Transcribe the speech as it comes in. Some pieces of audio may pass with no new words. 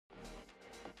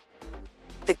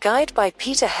The Guide by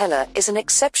Peter Heller is an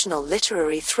exceptional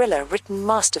literary thriller written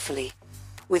masterfully.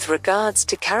 With regards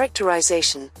to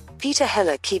characterization, Peter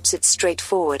Heller keeps it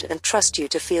straightforward and trusts you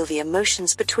to feel the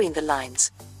emotions between the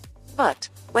lines. But,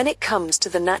 when it comes to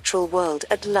the natural world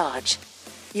at large,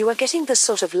 you are getting the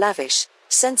sort of lavish,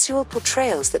 sensual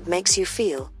portrayals that makes you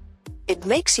feel. It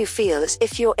makes you feel as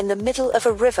if you're in the middle of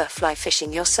a river fly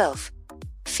fishing yourself.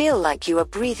 Feel like you are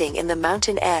breathing in the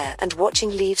mountain air and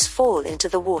watching leaves fall into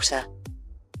the water.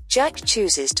 Jack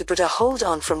chooses to put a hold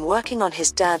on from working on his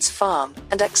dad's farm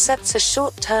and accepts a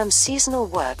short-term seasonal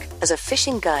work as a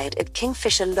fishing guide at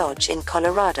Kingfisher Lodge in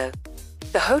Colorado.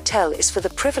 The hotel is for the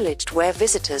privileged where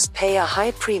visitors pay a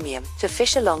high premium to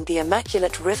fish along the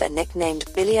immaculate river nicknamed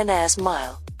Billionaire's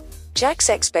Mile. Jack's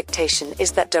expectation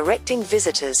is that directing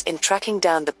visitors in tracking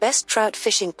down the best trout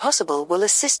fishing possible will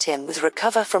assist him with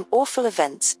recover from awful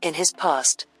events in his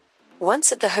past.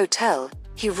 Once at the hotel,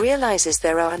 he realizes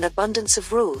there are an abundance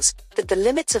of rules, that the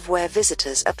limits of where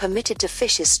visitors are permitted to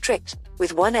fish is strict,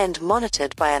 with one end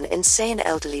monitored by an insane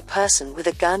elderly person with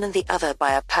a gun and the other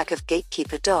by a pack of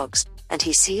gatekeeper dogs, and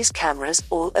he sees cameras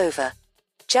all over.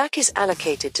 Jack is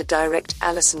allocated to direct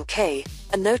Allison Kay,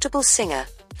 a notable singer,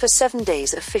 for 7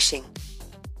 days of fishing.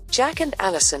 Jack and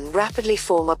Allison rapidly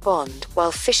form a bond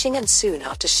while fishing and soon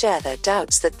after share their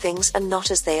doubts that things are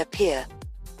not as they appear.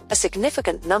 A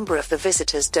significant number of the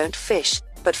visitors don't fish,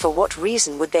 but for what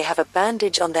reason would they have a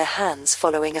bandage on their hands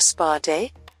following a spa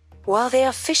day? While they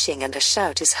are fishing and a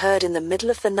shout is heard in the middle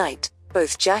of the night,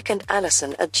 both Jack and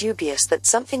Allison are dubious that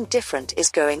something different is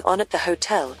going on at the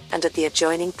hotel and at the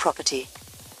adjoining property.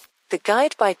 The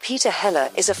Guide by Peter Heller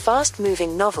is a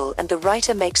fast-moving novel and the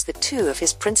writer makes the two of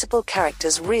his principal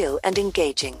characters real and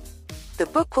engaging. The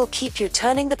book will keep you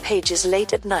turning the pages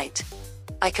late at night.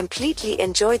 I completely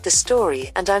enjoyed the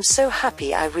story and I'm so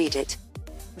happy I read it.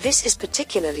 This is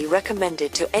particularly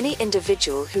recommended to any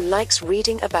individual who likes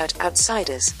reading about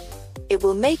outsiders. It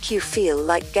will make you feel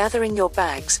like gathering your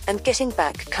bags and getting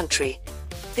back country.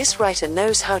 This writer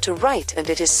knows how to write and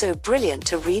it is so brilliant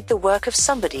to read the work of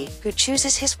somebody who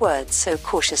chooses his words so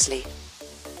cautiously.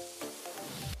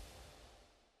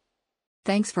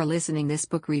 Thanks for listening this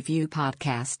book review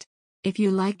podcast. If you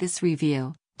like this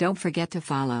review, don't forget to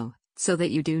follow, so that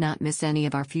you do not miss any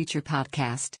of our future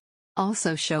podcast.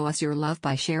 Also show us your love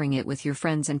by sharing it with your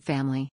friends and family.